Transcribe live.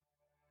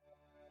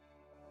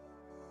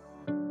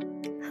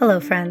Hello,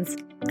 friends,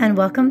 and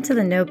welcome to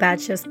the No Bad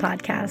Shifts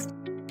podcast,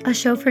 a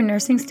show for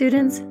nursing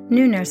students,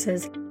 new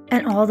nurses,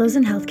 and all those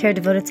in healthcare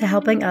devoted to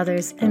helping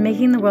others and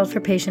making the world for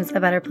patients a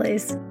better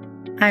place.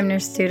 I'm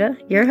Nurse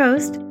Studa, your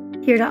host,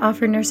 here to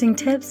offer nursing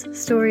tips,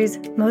 stories,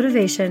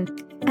 motivation,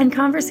 and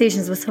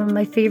conversations with some of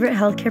my favorite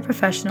healthcare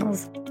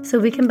professionals so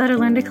we can better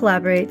learn to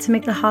collaborate to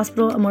make the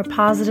hospital a more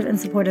positive and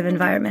supportive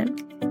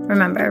environment.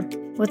 Remember,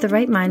 with the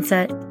right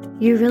mindset,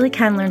 you really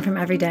can learn from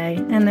every day,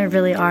 and there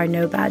really are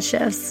no bad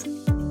shifts.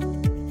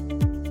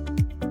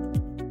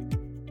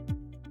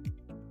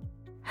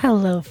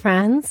 Hello,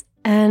 friends,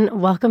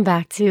 and welcome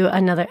back to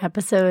another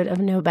episode of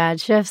No Bad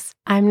Shifts.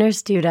 I'm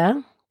Nurse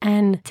Studa,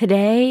 and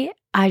today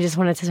I just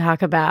wanted to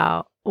talk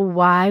about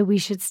why we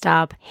should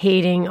stop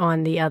hating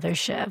on the other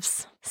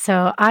shifts.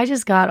 So I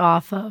just got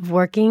off of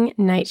working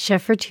night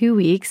shift for 2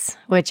 weeks,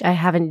 which I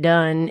haven't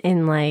done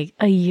in like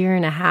a year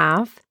and a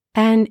half.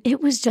 And it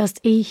was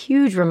just a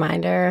huge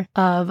reminder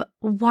of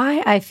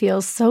why I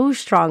feel so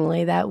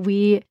strongly that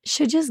we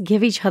should just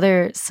give each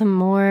other some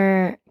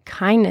more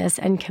kindness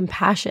and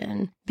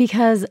compassion,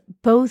 because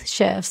both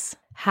shifts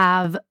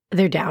have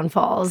their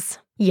downfalls.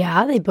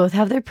 Yeah, they both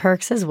have their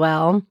perks as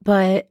well,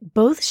 but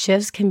both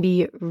shifts can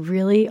be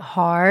really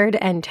hard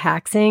and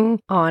taxing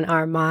on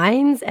our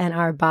minds and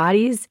our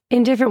bodies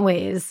in different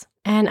ways.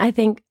 And I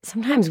think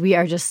sometimes we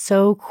are just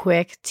so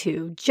quick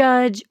to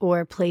judge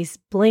or place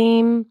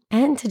blame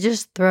and to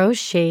just throw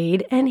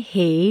shade and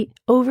hate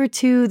over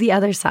to the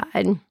other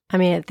side. I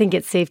mean, I think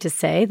it's safe to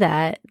say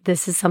that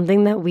this is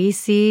something that we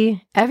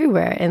see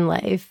everywhere in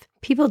life.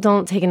 People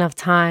don't take enough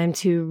time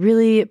to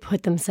really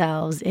put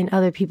themselves in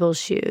other people's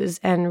shoes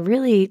and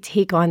really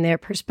take on their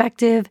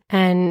perspective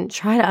and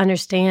try to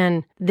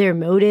understand their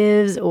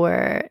motives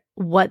or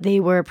what they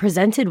were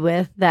presented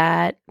with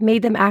that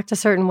made them act a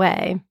certain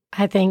way.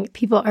 I think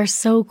people are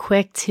so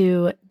quick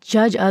to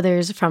judge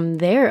others from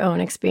their own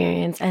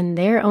experience and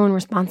their own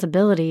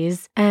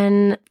responsibilities,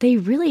 and they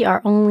really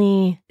are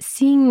only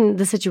seeing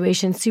the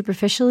situation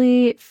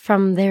superficially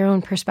from their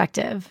own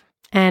perspective.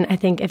 And I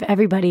think if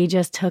everybody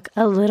just took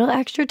a little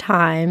extra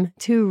time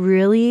to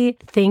really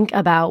think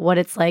about what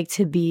it's like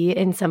to be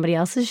in somebody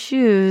else's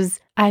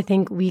shoes, I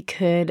think we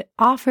could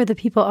offer the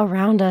people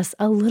around us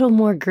a little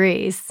more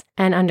grace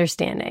and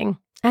understanding.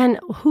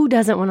 And who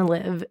doesn't want to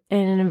live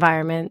in an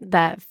environment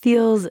that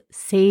feels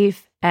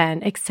safe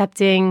and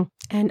accepting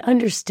and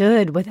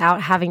understood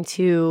without having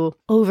to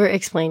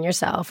over-explain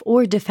yourself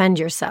or defend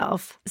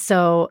yourself?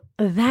 So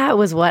that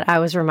was what I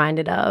was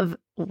reminded of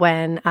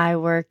when I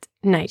worked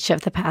night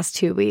shift the past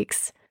 2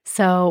 weeks.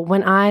 So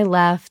when I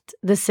left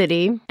the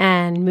city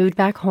and moved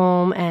back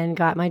home and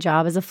got my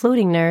job as a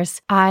floating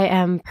nurse, I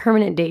am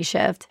permanent day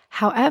shift.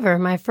 However,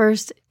 my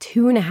first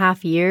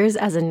 2.5 years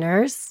as a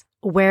nurse,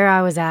 where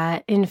I was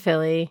at in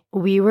Philly,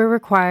 we were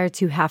required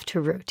to have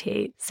to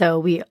rotate. So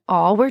we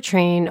all were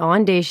trained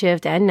on day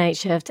shift and night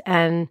shift,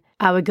 and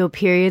I would go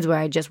periods where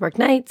I just work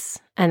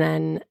nights, and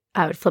then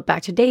I would flip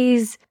back to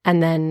days,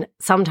 and then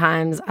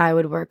sometimes I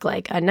would work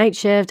like a night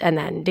shift and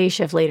then day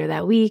shift later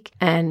that week.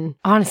 And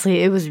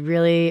honestly, it was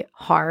really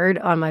hard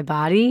on my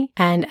body.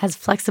 And as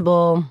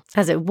flexible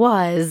as it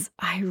was,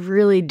 I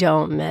really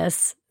don't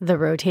miss the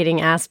rotating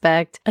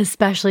aspect,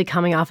 especially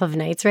coming off of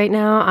nights right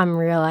now. I'm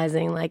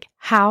realizing like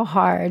how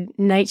hard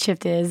night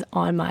shift is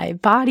on my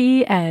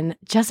body and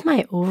just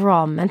my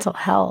overall mental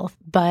health.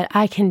 But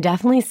I can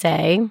definitely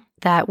say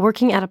that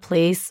working at a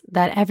place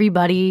that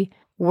everybody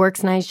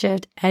works night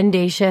shift and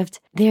day shift,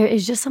 there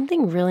is just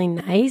something really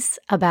nice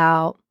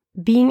about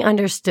being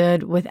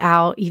understood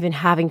without even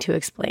having to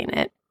explain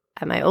it.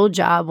 At my old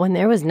job, when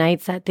there was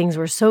nights that things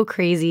were so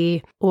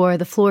crazy or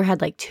the floor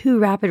had like 2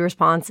 rapid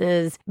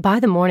responses,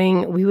 by the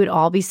morning, we would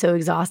all be so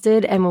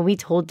exhausted. And when we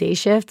told day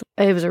shift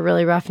it was a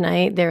really rough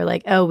night, they were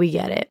like, oh, we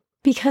get it.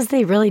 Because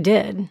they really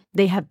did.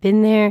 They have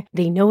been there.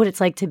 They know what it's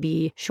like to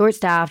be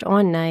short-staffed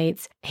on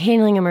nights,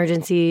 handling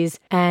emergencies,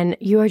 and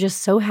you are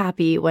just so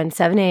happy when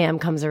 7 a.m.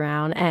 comes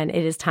around and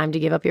it is time to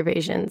give up your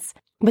patients.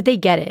 But they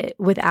get it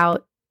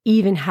without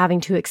even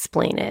having to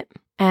explain it.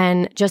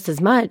 And just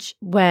as much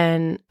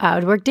when I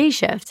would work day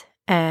shift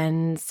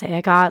and say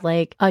I got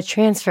like a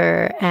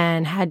transfer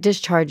and had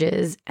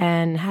discharges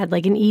and had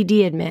like an ED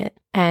admit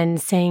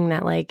and saying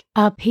that like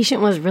a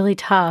patient was really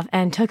tough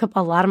and took up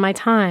a lot of my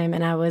time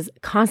and I was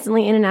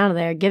constantly in and out of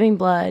there giving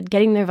blood,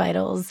 getting their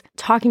vitals,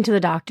 talking to the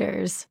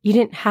doctors. You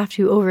didn't have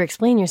to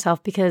over-explain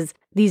yourself because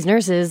these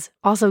nurses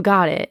also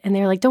got it. And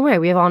they're like, don't worry,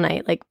 we have all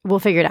night. Like, we'll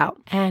figure it out.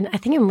 And I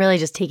think I'm really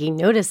just taking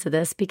notice of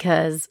this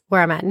because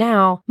where I'm at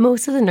now,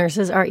 most of the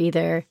nurses are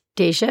either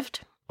day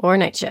shift or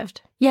night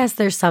shift. Yes,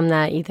 there's some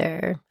that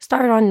either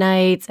started on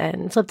nights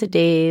and flipped to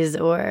days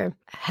or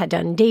had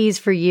done days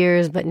for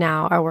years, but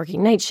now are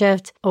working night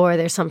shift, or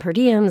there's some per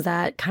diems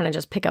that kind of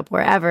just pick up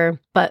wherever.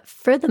 But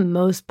for the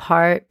most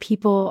part,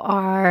 people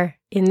are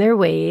in their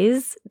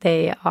ways.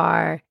 They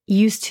are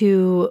used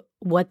to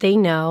what they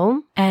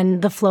know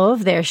and the flow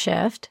of their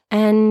shift.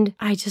 And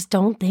I just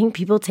don't think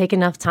people take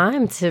enough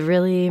time to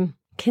really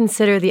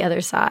consider the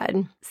other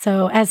side.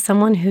 So as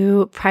someone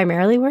who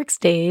primarily works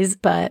days,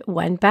 but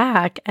went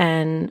back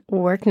and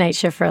worked night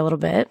shift for a little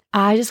bit,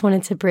 I just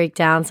wanted to break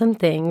down some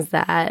things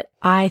that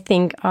I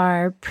think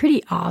are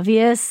pretty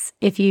obvious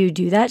if you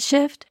do that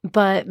shift,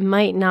 but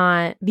might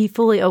not be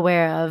fully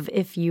aware of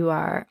if you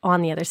are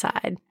on the other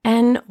side,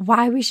 and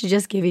why we should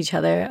just give each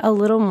other a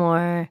little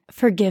more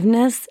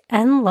forgiveness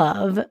and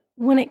love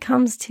when it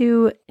comes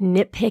to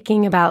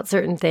nitpicking about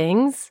certain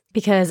things.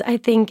 Because I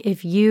think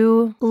if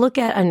you look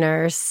at a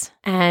nurse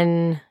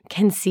and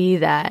can see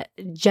that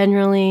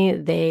generally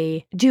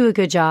they do a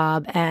good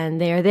job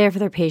and they are there for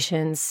their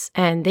patients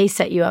and they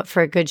set you up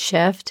for a good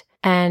shift,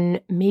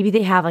 and maybe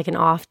they have like an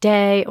off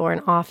day or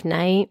an off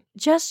night,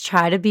 just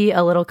try to be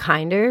a little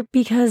kinder,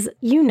 because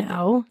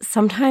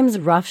sometimes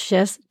rough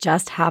shifts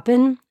just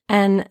happen.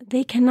 And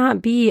they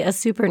cannot be a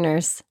super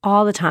nurse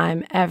all the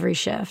time, every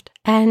shift.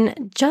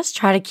 And just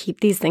try to keep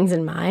these things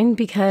in mind,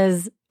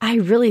 because I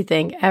really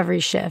think every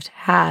shift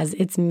has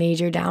its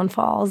major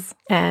downfalls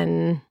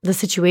and the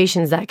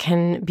situations that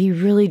can be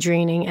really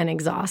draining and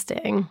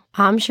exhausting.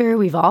 I'm sure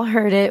we've all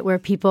heard it where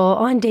people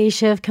on day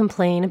shift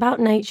complain about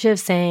night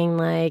shift, saying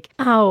like,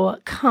 oh,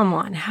 come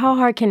on, how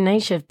hard can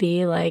night shift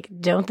be? Like,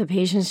 don't the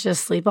patients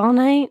just sleep all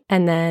night?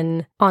 And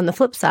then on the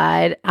flip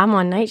side, I'm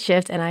on night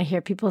shift and I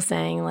hear people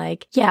saying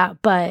like, yeah,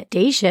 but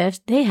day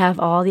shift, they have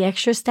all the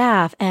extra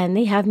staff and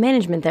they have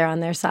management there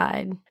on their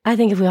side. I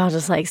think if we all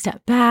just like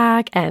step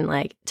back and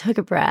like took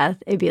a breath,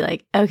 it'd be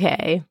like,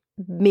 okay,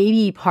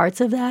 maybe parts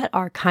of that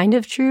are kind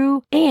of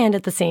true. And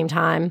at the same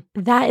time,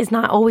 that is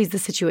not always the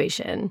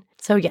situation.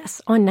 So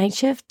yes, on night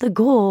shift, the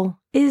goal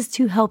is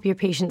to help your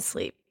patients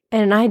sleep.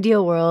 In an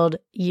ideal world,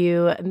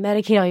 you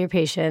medicate all your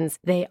patients,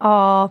 they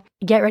all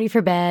get ready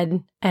for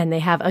bed, and they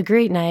have a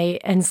great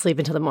night and sleep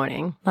until the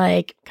morning.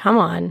 Like, come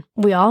on.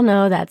 We all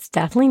know that's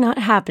definitely not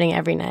happening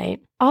every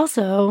night.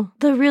 Also,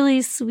 the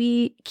really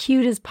sweet,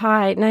 cute as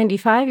pie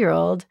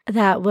 95-year-old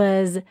that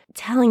was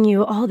telling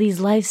you all these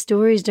life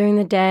stories during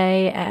the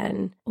day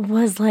and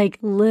was like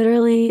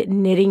literally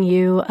knitting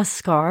you a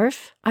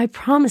scarf, I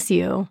promise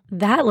you,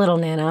 that little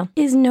Nana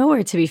is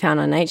nowhere to be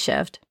found on night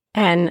shift.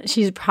 And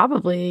she's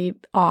probably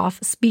off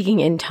speaking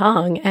in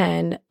tongue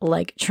and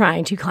like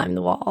trying to climb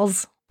the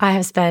walls. I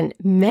have spent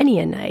many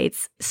a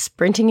nights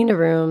sprinting into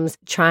rooms,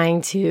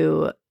 trying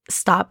to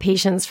stop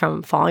patients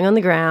from falling on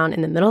the ground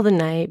in the middle of the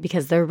night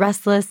because they're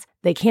restless,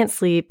 they can't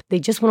sleep, they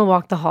just want to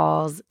walk the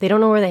halls, they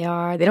don't know where they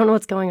are, they don't know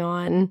what's going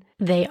on.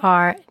 They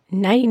are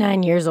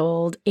 99 years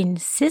old,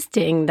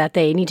 insisting that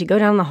they need to go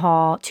down the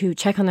hall to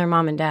check on their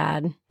mom and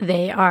dad.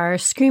 They are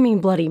screaming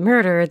bloody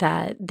murder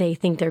that they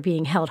think they're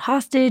being held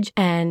hostage,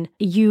 and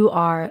you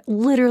are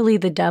literally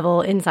the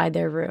devil inside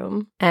their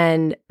room.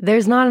 And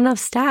there's not enough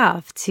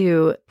staff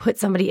to put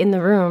somebody in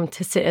the room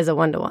to sit as a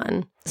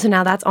one-to-one. So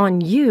now that's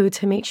on you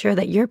to make sure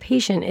that your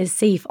patient is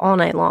safe all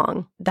night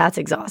long. That's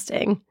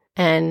exhausting.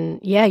 And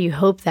yeah, you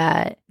hope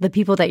that the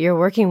people that you're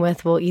working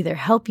with will either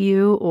help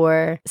you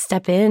or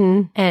step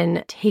in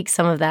and take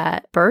some of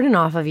that burden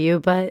off of you,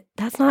 but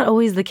that's not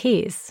always the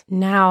case.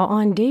 Now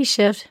on day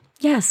shift,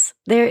 yes,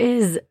 there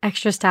is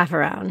extra staff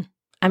around.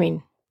 I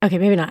mean, okay,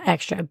 maybe not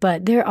extra,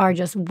 but there are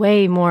just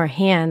way more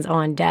hands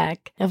on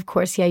deck. Of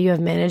course, yeah, you have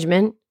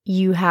management.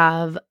 You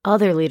have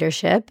other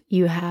leadership,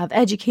 you have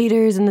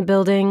educators in the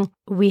building,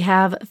 we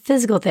have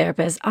physical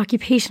therapists,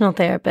 occupational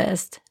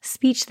therapists,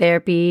 speech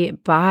therapy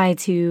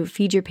to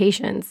feed your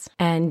patients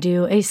and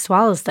do a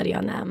swallow study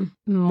on them.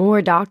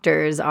 More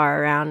doctors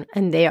are around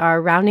and they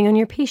are rounding on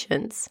your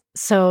patients.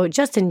 So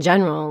just in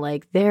general,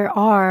 like there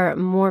are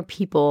more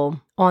people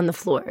on the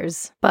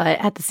floors, but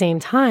at the same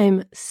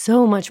time,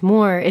 so much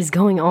more is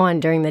going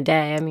on during the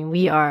day. I mean,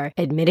 we are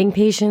admitting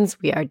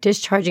patients, we are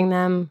discharging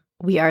them.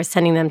 We are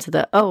sending them to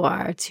the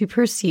OR, to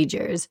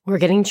procedures. We're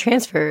getting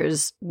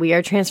transfers. We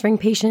are transferring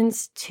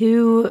patients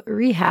to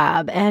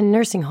rehab and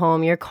nursing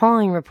home, your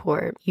calling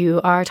report.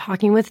 You are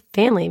talking with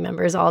family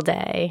members all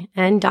day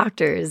and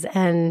doctors.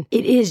 And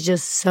it is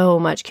just so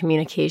much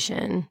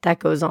communication that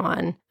goes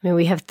on. I mean,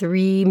 we have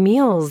 3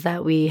 meals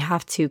that we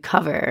have to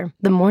cover.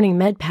 The morning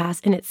med pass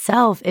in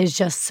itself is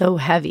just so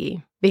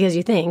heavy. Because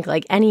you think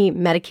like any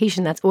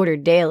medication that's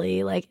ordered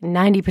daily, like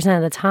 90%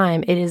 of the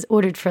time it is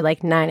ordered for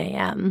like 9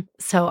 a.m.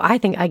 So I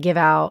think I give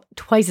out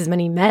twice as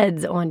many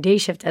meds on day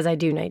shift as I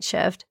do night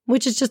shift,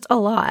 which is just a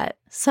lot.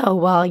 So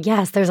while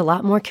yes, there's a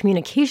lot more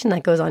communication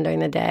that goes on during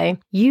the day,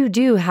 you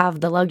do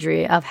have the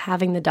luxury of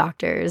having the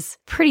doctors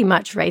pretty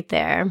much right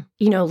there.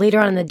 You know, later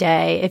on in the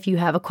day, if you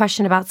have a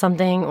question about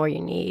something or you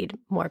need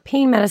more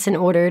pain medicine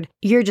ordered,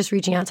 you're just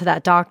reaching out to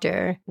that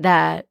doctor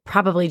that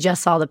probably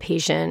just saw the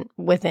patient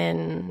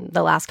within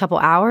the last couple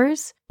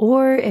hours.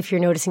 Or if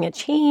you're noticing a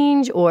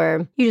change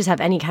or you just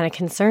have any kind of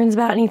concerns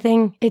about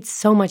anything, it's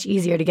so much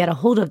easier to get a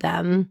hold of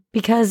them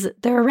because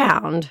they're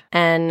around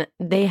and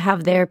they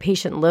have their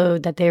patient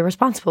load that they're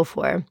responsible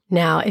for.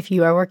 Now, if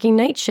you are working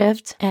night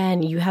shift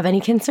and you have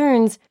any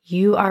concerns,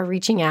 you are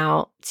reaching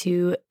out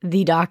to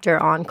the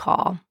doctor on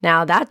call.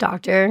 Now, that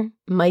doctor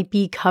might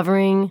be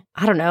covering,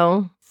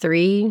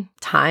 3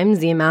 times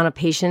the amount of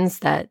patients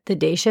that the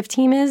day shift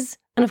team is.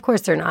 And of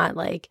course, they're not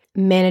like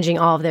managing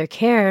all of their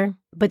care,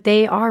 but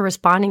they are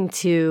responding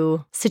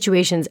to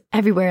situations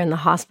everywhere in the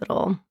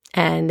hospital.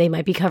 And they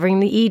might be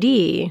covering the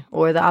ED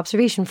or the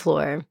observation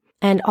floor.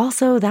 And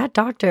also, that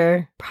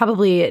doctor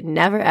probably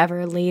never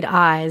ever laid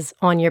eyes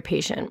on your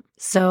patient.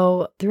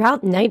 So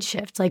throughout night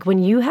shift, like when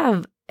you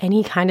have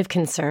any kind of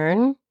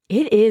concern,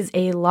 it is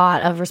a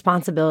lot of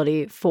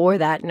responsibility for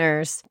that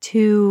nurse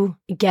to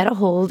get a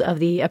hold of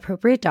the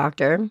appropriate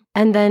doctor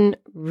and then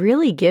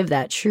really give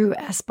that true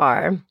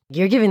SBAR.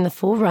 You're giving the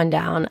full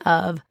rundown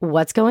of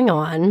what's going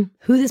on,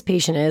 who this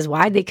patient is,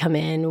 why'd they come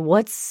in,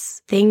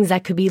 what's things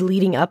that could be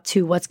leading up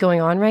to what's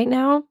going on right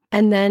now,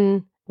 and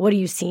then what are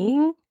you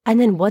seeing? And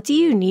then what do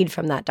you need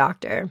from that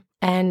doctor?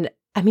 And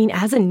I mean,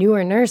 as a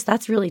newer nurse,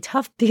 that's really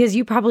tough because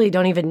you probably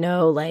don't even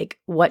know like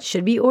what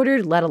should be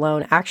ordered, let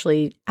alone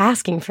actually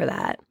asking for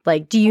that.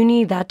 Like, do you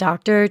need that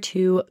doctor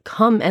to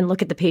come and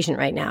look at the patient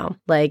right now?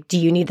 Like, do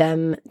you need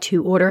them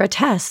to order a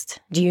test?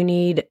 Do you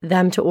need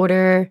them to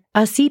order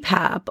a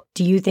CPAP?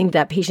 Do you think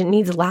that patient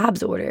needs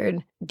labs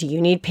ordered? Do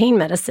you need pain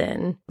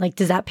medicine? Like,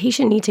 does that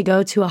patient need to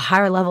go to a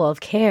higher level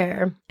of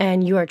care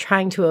and you are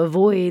trying to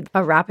avoid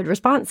a rapid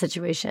response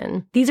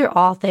situation? These are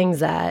all things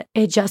that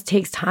it just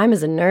takes time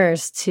as a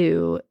nurse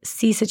to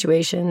see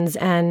situations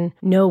and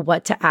know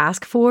what to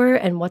ask for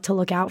and what to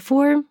look out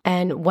for.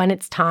 And when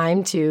it's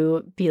time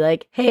to be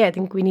like, hey, I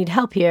think we need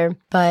help here.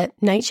 But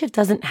night shift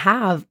doesn't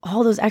have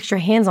all those extra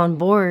hands on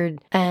board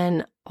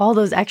and all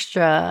those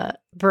extra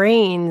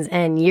brains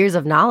and years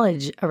of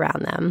knowledge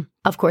around them.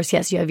 Of course,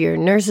 yes, you have your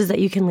nurses that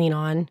you can lean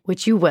on,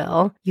 which you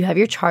will. You have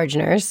your charge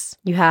nurse.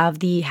 You have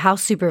the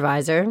house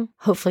supervisor.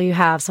 Hopefully you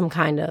have some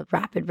kind of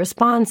rapid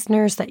response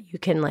nurse that you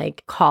can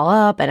like call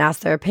up and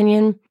ask their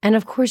opinion. And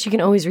of course, you can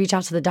always reach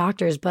out to the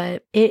doctors,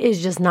 but it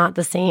is just not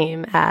the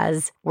same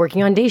as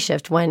working on day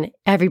shift when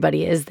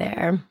everybody is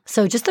there.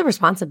 So just the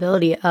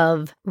responsibility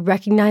of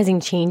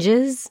recognizing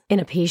changes in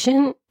a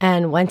patient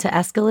and when to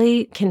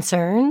escalate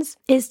concerns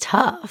is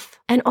tough.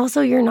 And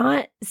also, you're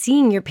not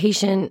seeing your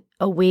patient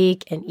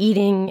awake and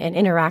eating and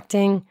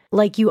interacting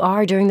like you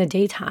are during the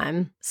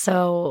daytime.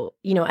 So,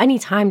 any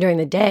time during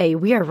the day,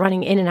 we are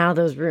running in and out of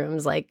those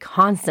rooms like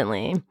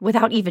constantly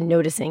without even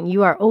noticing.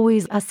 You are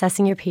always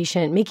assessing your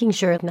patient, making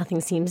sure if nothing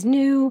seems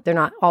new, they're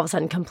not all of a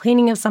sudden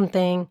complaining of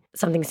something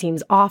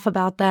seems off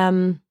about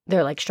them.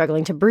 They're like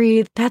struggling to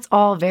breathe. That's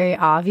all very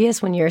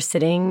obvious when you're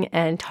sitting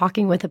and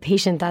talking with a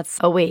patient that's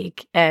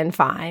awake and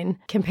fine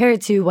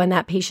compared to when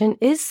that patient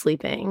is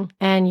sleeping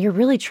and you're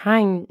really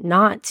trying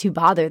not to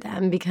bother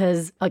them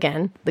because,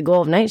 again, the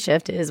goal of night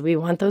shift is we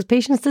want those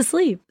patients to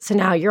sleep. So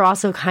now you're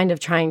also kind of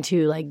trying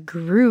to like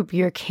group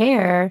your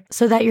care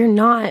so that you're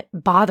not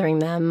bothering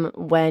them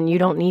when you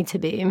don't need to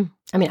be.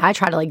 I mean, I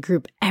try to like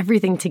group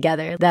everything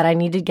together that I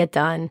need to get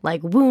done,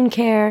 like wound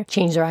care,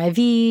 change their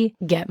IV,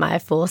 get my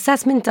full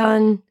assessment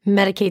done,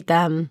 medicate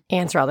them,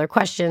 answer all their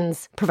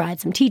questions,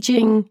 provide some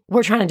teaching.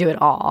 We're trying to do it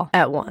all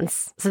at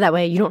once. So that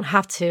way you don't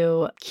have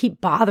to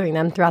keep bothering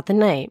them throughout the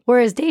night.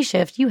 Whereas day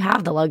shift, you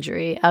have the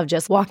luxury of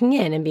just walking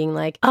in and being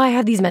like, oh, I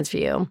have these meds for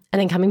you. And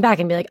then coming back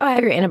and be like, oh, I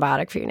have your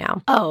antibiotic for you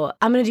now. Oh,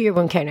 I'm going to do your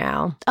wound care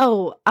now.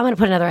 Oh, I'm going to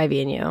put another IV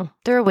in you.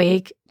 They're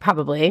awake.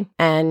 Probably.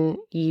 And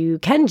you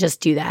can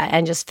just do that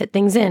and just fit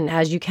things in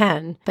as you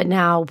can. But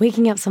now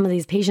waking up some of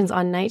these patients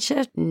on night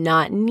shift,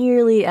 not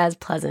nearly as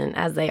pleasant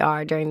as they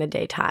are during the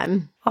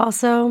daytime.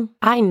 Also,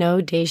 I know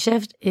day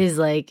shift is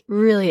like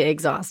really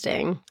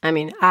exhausting. I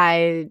mean,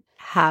 I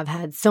have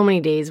had so many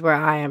days where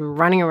I am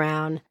running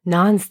around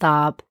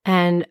nonstop.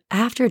 And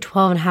after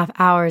 12 and a half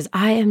hours,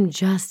 I am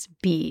just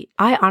beat.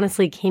 I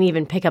honestly can't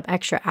even pick up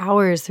extra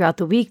hours throughout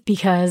the week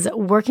because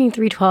working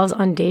 312s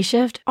on day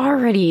shift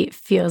already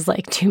feels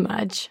like too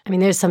much. I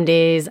mean, there's some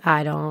days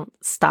I don't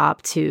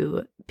stop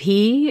to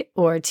pee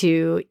or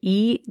to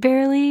eat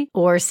barely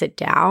or sit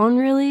down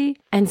really.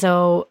 And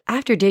so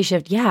after day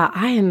shift,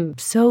 I am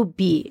so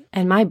beat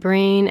and my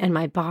brain and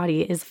my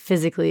body is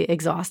physically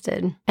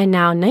exhausted. And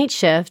now night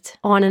shift,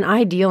 on an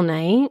ideal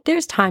night,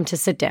 there's time to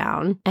sit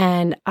down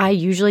and I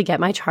usually get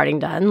my charting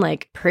done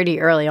like pretty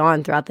early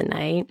on throughout the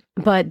night.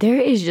 But there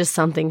is just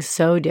something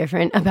so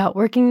different about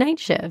working night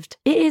shift.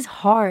 It is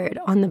hard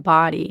on the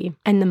body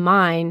and the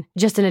mind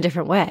just in a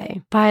different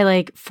way. By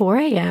like 4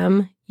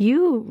 a.m.,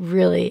 you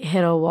really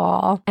hit a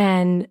wall.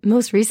 And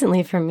most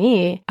recently for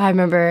me, I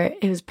remember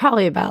it was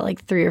probably about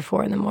like 3 or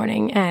 4 in the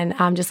morning and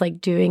I'm just like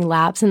doing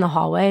laps in the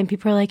hallway and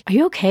people are like, are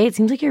you okay? It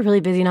seems like you're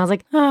really busy. And I was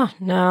like, oh,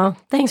 no,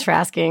 thanks for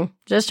asking.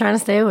 Just trying to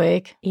stay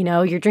awake.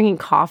 You're drinking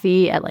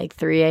coffee at like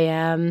 3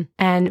 a.m.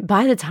 And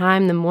by the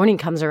time the morning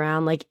comes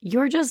around, like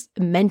you're just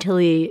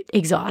mentally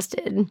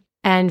exhausted.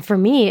 And for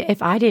me,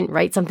 if I didn't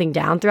write something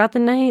down throughout the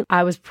night,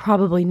 I was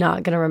probably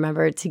not going to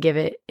remember to give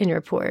it in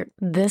report.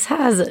 This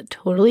has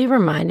totally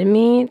reminded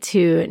me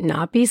to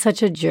not be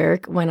such a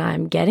jerk when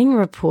I'm getting a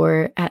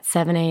report at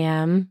 7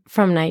 a.m.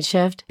 from night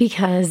shift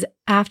because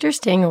after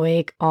staying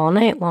awake all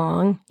night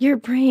long, your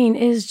brain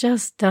is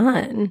just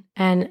done.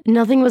 And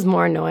nothing was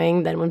more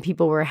annoying than when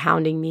people were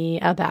hounding me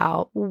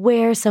about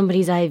where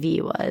somebody's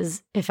IV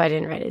was if I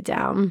didn't write it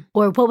down.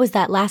 Or what was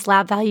that last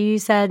lab value you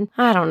said?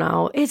 I don't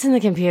know. It's in the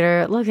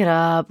computer. Look it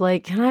up.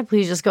 Like, can I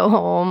please just go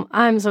home?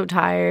 I'm so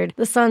tired.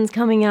 The sun's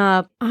coming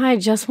up. I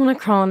just want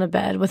to crawl into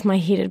bed with my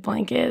heated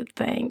blanket.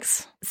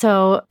 Thanks.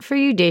 So for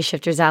you day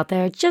shifters out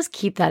there, just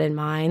keep that in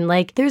mind.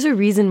 Like, there's a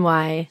reason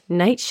why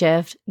night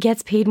shift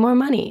gets paid more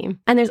money.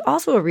 And there's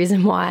also a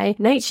reason why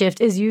night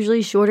shift is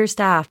usually shorter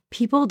staffed.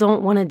 People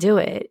don't want to do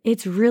it.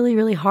 It's really,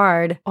 really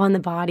hard on the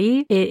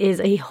body. It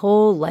is a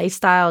whole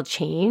lifestyle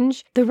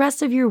change. The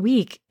rest of your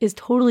week is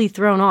totally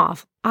thrown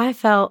off. I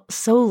felt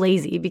so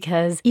lazy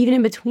because even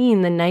in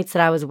between the nights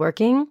that I was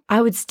working,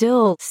 I would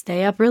still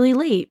stay up really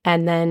late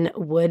and then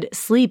would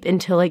sleep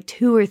until like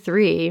 2 or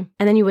 3.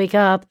 And then you wake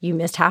up, you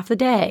missed half the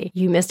day.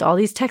 You missed all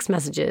these text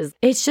messages.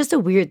 It's just a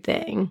weird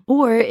thing.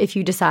 Or if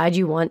you decide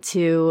you want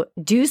to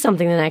do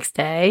something the next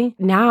day,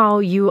 now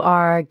you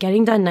are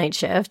getting done night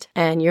shift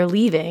and you're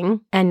leaving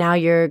and now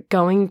you're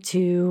going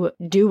to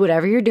do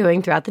whatever you're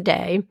doing throughout the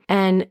day.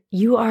 And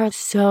you are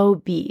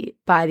so beat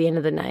by the end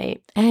of the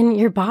night and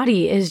your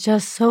body is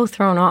just so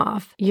thrown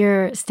off.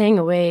 You're staying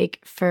awake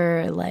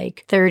for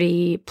like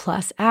 30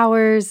 plus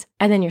hours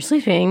and then you're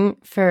sleeping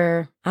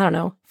for,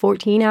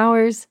 14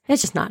 hours.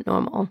 It's just not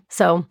normal.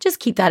 So just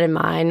keep that in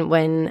mind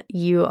when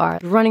you are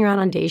running around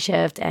on day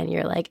shift and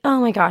you're like, oh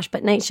my gosh,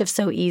 but night shift's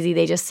so easy.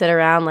 They just sit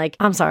around like,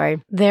 I'm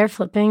sorry, they're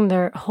flipping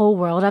their whole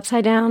world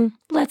upside down.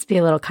 Let's be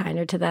a little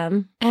kinder to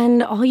them.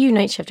 And all you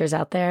night shifters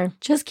out there,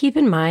 just keep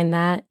in mind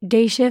that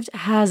day shift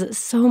has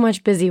so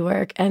much busy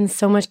work and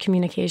so much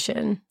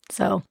communication.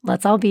 So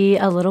let's all be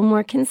a little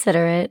more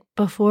considerate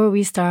before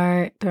we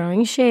start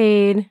throwing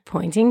shade,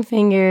 pointing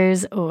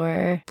fingers,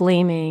 or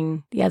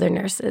blaming the other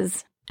nurses.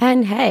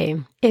 And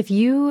hey, if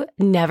you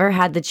never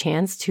had the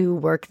chance to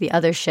work the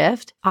other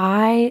shift,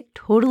 I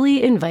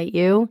totally invite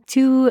you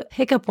to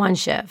pick up one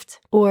shift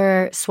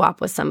or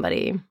swap with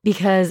somebody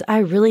because I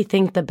really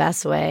think the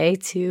best way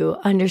to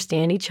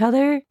understand each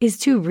other is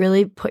to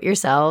really put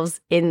yourselves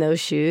in those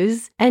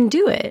shoes and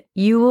do it.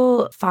 You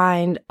will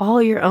find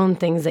all your own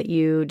things that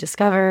you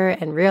discover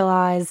and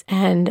realize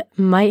and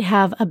might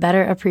have a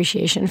better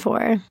appreciation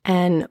for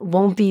and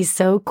won't be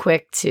so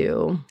quick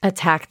to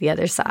attack the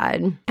other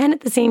side. And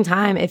at the same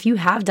time, if you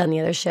have done the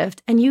other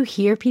shift and you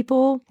hear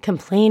people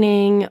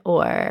complaining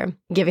or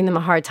giving them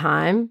a hard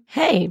time,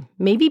 hey,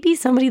 maybe be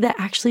somebody that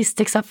actually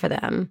sticks up for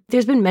them.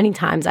 There's been many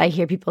times I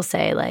hear people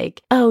say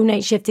like, oh,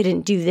 night shift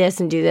didn't do this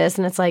and do this.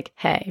 And it's like,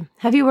 hey,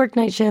 have you worked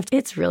night shift?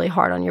 It's really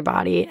hard on your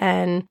body.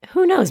 And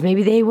who knows,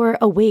 maybe they were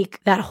awake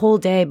that whole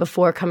day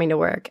before coming to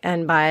work.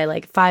 And by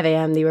like 5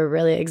 a.m., they were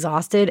really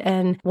exhausted.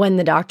 And when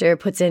the doctor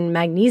puts in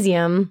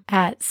magnesium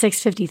at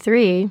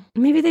 6:53,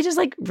 maybe they just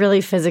like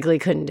really physically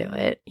couldn't do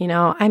it.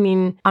 I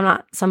mean, I'm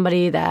not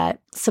somebody that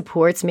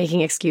supports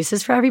making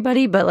excuses for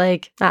everybody, but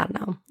like, I don't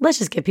know. Let's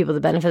just give people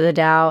the benefit of the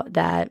doubt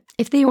that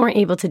if they weren't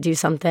able to do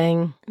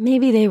something,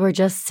 maybe they were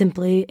just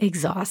simply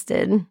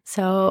exhausted.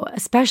 So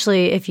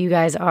especially if you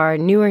guys are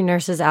newer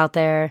nurses out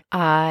there,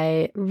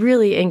 I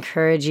really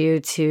encourage you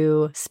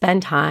to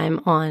spend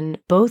time on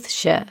both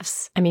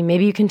shifts. I mean,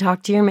 maybe you can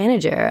talk to your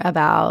manager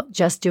about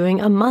just doing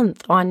a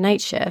month on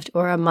night shift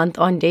or a month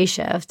on day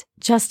shift,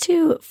 just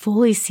to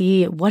fully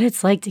see what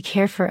it's like to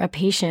care for a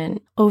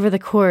patient over the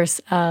course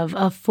of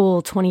a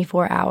full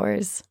 24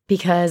 hours.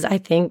 Because I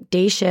think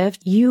day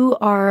shift, you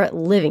are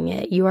living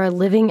it. You are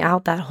living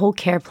out that whole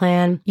care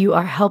plan. You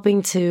are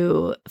helping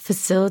to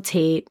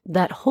facilitate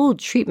that whole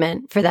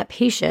treatment for that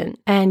patient.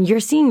 And you're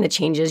seeing the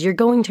changes. You're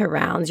going to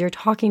rounds. You're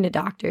talking to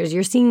doctors.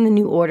 You're seeing the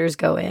new orders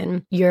go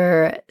in.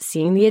 You're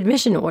seeing the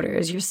admission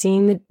orders. You're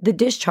seeing the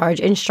discharge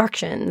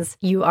instructions.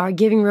 You are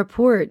giving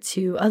report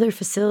to other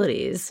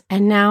facilities.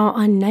 And now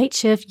on night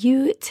shift,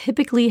 you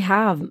typically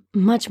have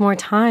much more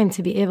time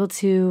to be able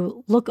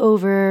to look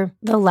over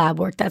the lab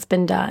work that's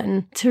been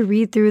done, to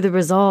read through the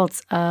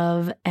results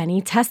of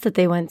any test that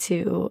they went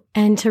to,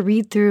 and to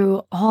read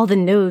through all the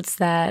notes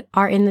that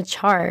are in the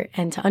chart,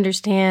 and to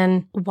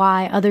understand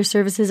why other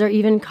services are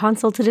even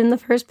consulted in the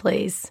first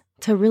place,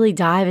 to really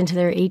dive into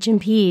their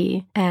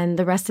H&P and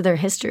the rest of their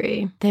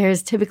history.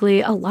 There's typically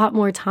a lot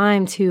more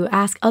time to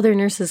ask other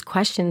nurses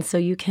questions so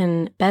you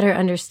can better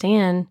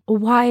understand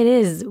why it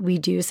is we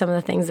do some of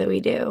the things that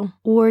we do,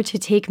 or to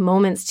take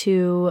moments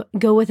to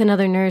go with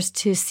another nurse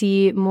to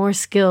see more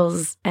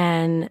skills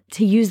and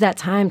to use that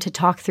time to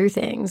talk through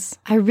things.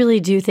 I really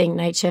do think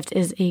night shift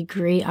is a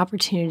great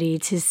opportunity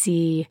to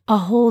see a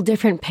whole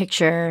different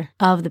picture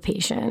of the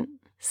patient.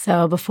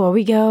 So before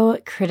we go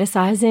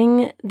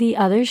criticizing the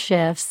other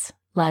shifts,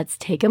 let's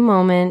take a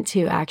moment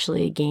to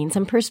actually gain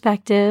some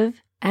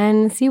perspective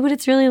and see what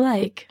it's really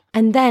like.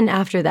 And then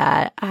after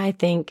that, I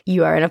think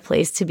you are in a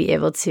place to be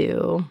able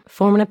to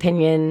form an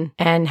opinion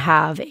and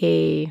have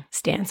a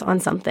stance on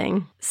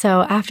something.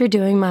 So after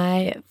doing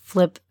my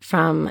flip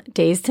from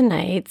days to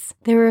nights,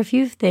 there were a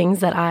few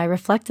things that I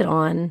reflected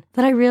on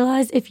that I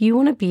realized if you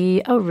want to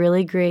be a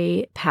really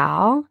great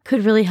pal,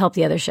 could really help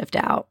the other shift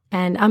out.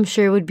 And I'm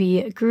sure would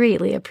be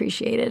greatly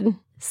appreciated.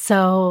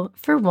 So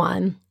for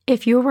one,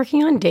 if you're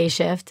working on day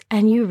shift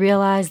and you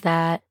realize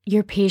that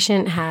your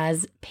patient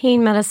has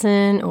pain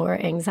medicine or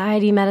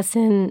anxiety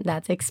medicine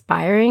that's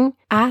expiring,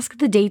 ask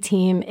the day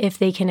team if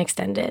they can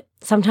extend it.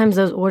 Sometimes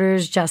those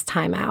orders just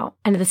time out.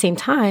 And at the same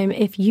time,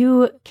 if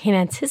you can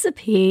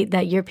anticipate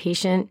that your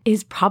patient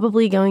is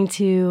probably going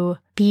to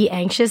be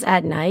anxious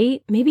at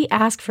night, maybe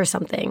ask for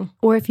something.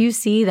 Or if you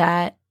see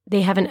that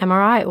they have an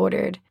MRI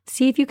ordered,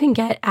 see if you can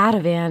get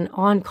Ativan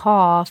on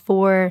call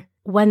for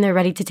when they're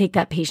ready to take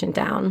that patient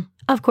down.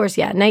 Of course,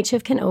 night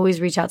shift can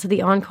always reach out to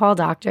the on-call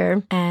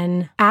doctor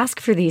and ask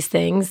for these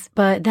things,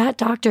 but that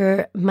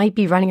doctor might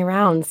be running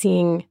around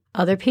seeing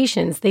other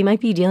patients. They might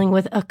be dealing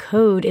with a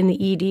code in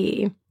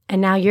the ED.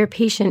 And now your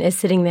patient is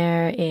sitting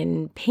there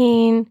in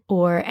pain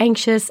or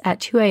anxious at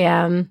 2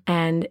 a.m.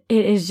 And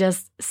it is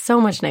just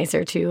so much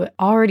nicer to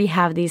already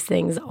have these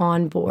things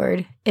on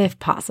board if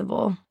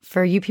possible.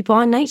 For you people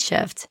on night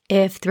shift,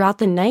 if throughout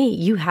the night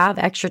you have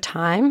extra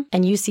time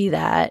and you see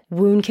that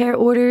wound care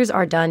orders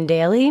are done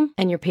daily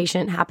and your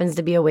patient happens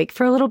to be awake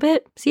for a little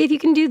bit, see if you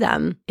can do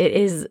them. It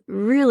is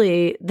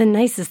really the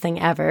nicest thing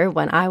ever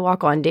when I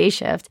walk on day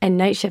shift and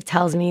night shift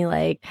tells me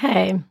like,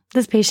 hey,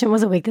 this patient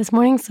was awake this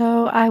morning,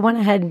 so I went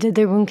ahead and did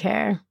their wound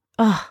care.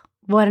 Oh,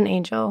 what an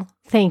angel.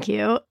 Thank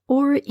you.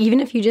 Or even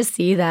if you just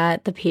see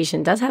that the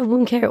patient does have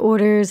wound care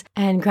orders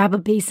and grab a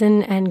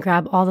basin and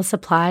grab all the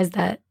supplies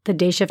that the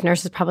day shift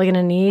nurse is probably going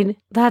to need,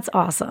 that's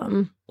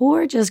awesome.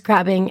 Or just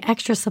grabbing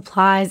extra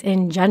supplies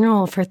in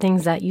general for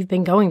things that you've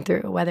been going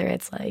through, whether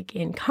it's like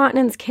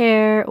incontinence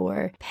care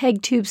or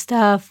peg tube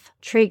stuff,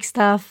 trach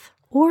stuff,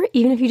 or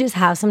even if you just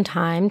have some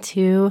time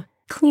to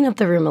clean up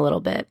the room a little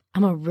bit.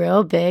 I'm a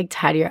real big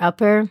tidier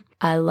upper.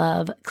 I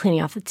love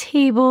cleaning off the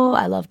table.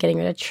 I love getting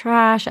rid of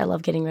trash. I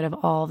love getting rid of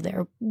all of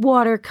their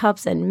water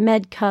cups and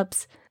med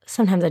cups.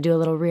 Sometimes I do a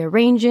little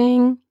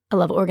rearranging. I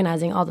love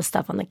organizing all the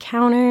stuff on the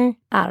counter.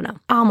 I don't know.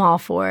 I'm all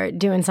for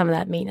doing some of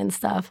that maintenance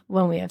stuff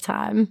when we have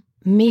time.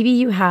 Maybe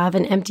you have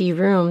an empty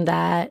room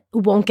that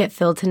won't get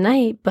filled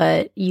tonight,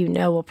 but you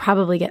know will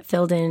probably get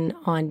filled in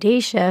on day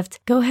shift.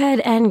 Go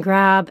ahead and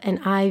grab an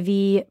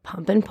IV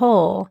pump and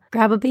pull.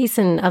 Grab a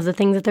basin of the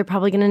things that they're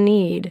probably going to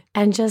need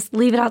and just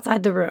leave it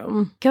outside the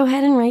room. Go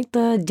ahead and write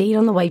the date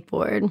on the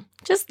whiteboard.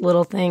 Just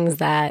little things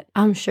that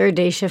I'm sure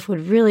day shift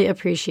would really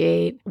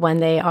appreciate when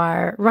they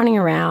are running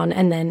around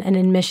and then an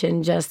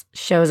admission just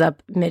shows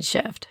up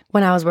mid-shift.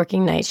 When I was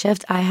working night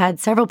shift, I had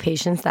several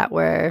patients that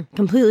were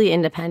completely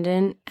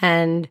independent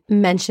and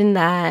mentioned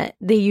that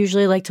they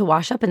usually like to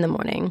wash up in the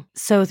morning.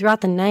 So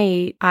throughout the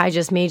night, I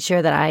just made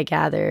sure that I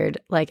gathered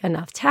like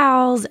enough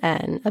towels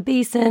and a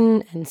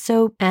basin and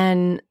soap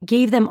and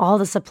gave them all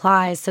the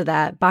supplies so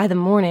that by the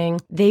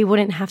morning, they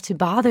wouldn't have to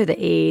bother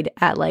the aide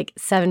at like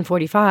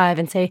 7:45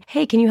 and say,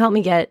 hey, can you help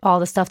me get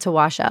all the stuff to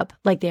wash up?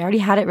 Like they already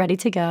had it ready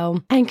to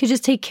go and could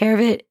just take care of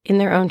it in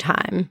their own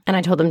time. And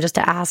I told them just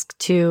to ask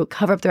to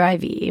cover up their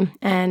IV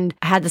and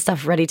I had the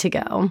stuff ready to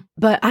go.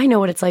 But I know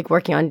what it's like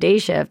working on day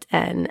shift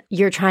and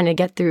you're trying to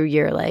get through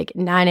your like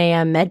 9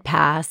 a.m. med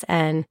pass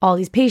and all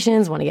these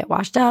patients want to get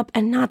washed up.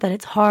 And not that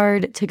it's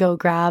hard to go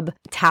grab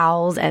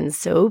towels and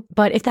soap,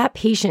 but if that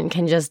patient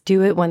can just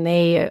do it when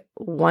they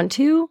want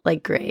to,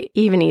 like great,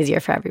 even easier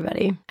for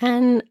everybody.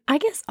 And I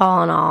guess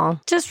all in all,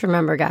 just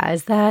remember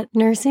guys that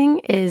nursing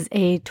is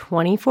a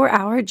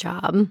 24-hour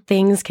job.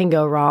 Things can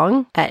go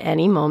wrong at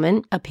any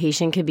moment. A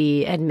patient could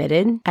be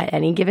admitted at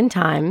any given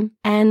time.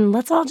 And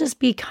let's all just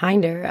be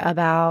kinder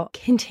about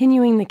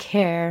continuing the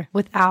care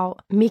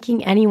without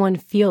making anyone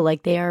feel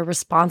like they are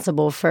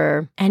responsible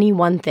for any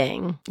one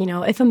thing. You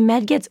know, if a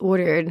med gets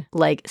ordered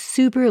like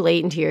super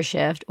late into your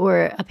shift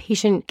or a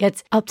patient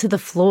gets up to the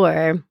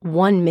floor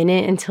 1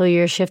 minute until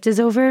your shift is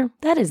over,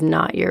 that is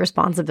not your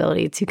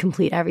responsibility to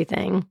complete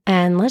everything.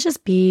 And let's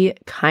just be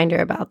kinder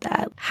about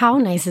that. How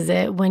nice is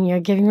it when you're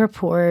giving a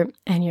report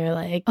and you're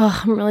like,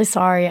 oh, I'm really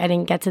sorry I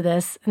didn't get to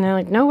this. And they're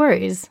like, no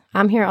worries.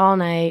 I'm here all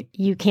night.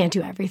 You can't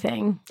do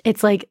everything.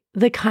 It's like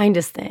the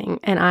kindest thing.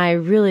 And I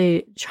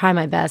really try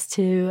my best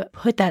to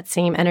put that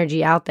same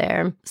energy out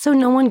there so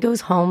no one goes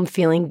home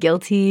feeling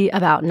guilty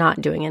about not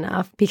doing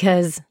enough.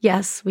 Because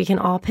yes, we can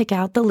all pick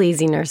out the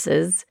lazy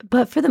nurses,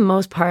 but for the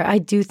most part, I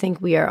do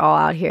think we are all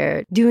out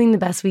here doing the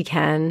best we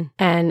can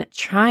and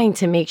trying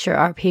to make sure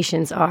our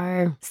patients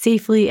are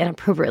safely and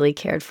appropriately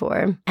cared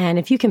for. And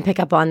if you can pick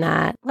up on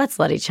that, let's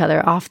let each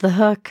other off the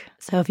hook.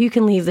 So if you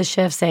can leave the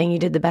shift saying you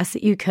did the best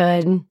that you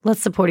could,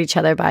 let's support each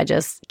other by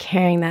just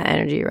carrying that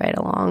energy right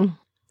along.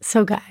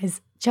 So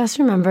guys, just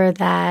remember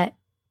that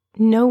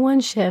no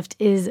one shift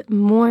is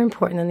more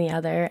important than the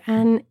other,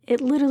 and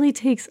it literally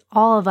takes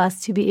all of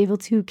us to be able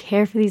to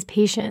care for these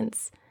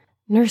patients.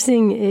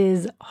 Nursing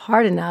is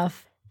hard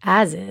enough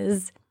as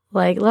is.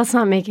 Like, let's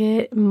not make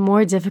it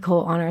more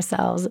difficult on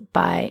ourselves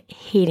by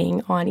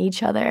hating on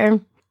each other.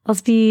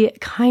 Let's be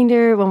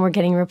kinder when we're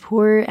getting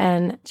rapport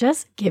and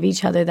just give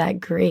each other that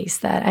grace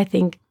that I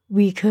think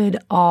we could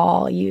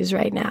all use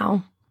right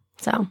now.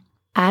 So,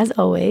 as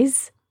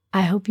always,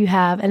 I hope you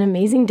have an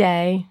amazing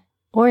day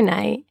or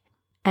night,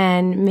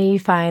 and may you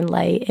find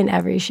light in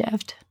every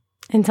shift.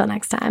 Until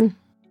next time.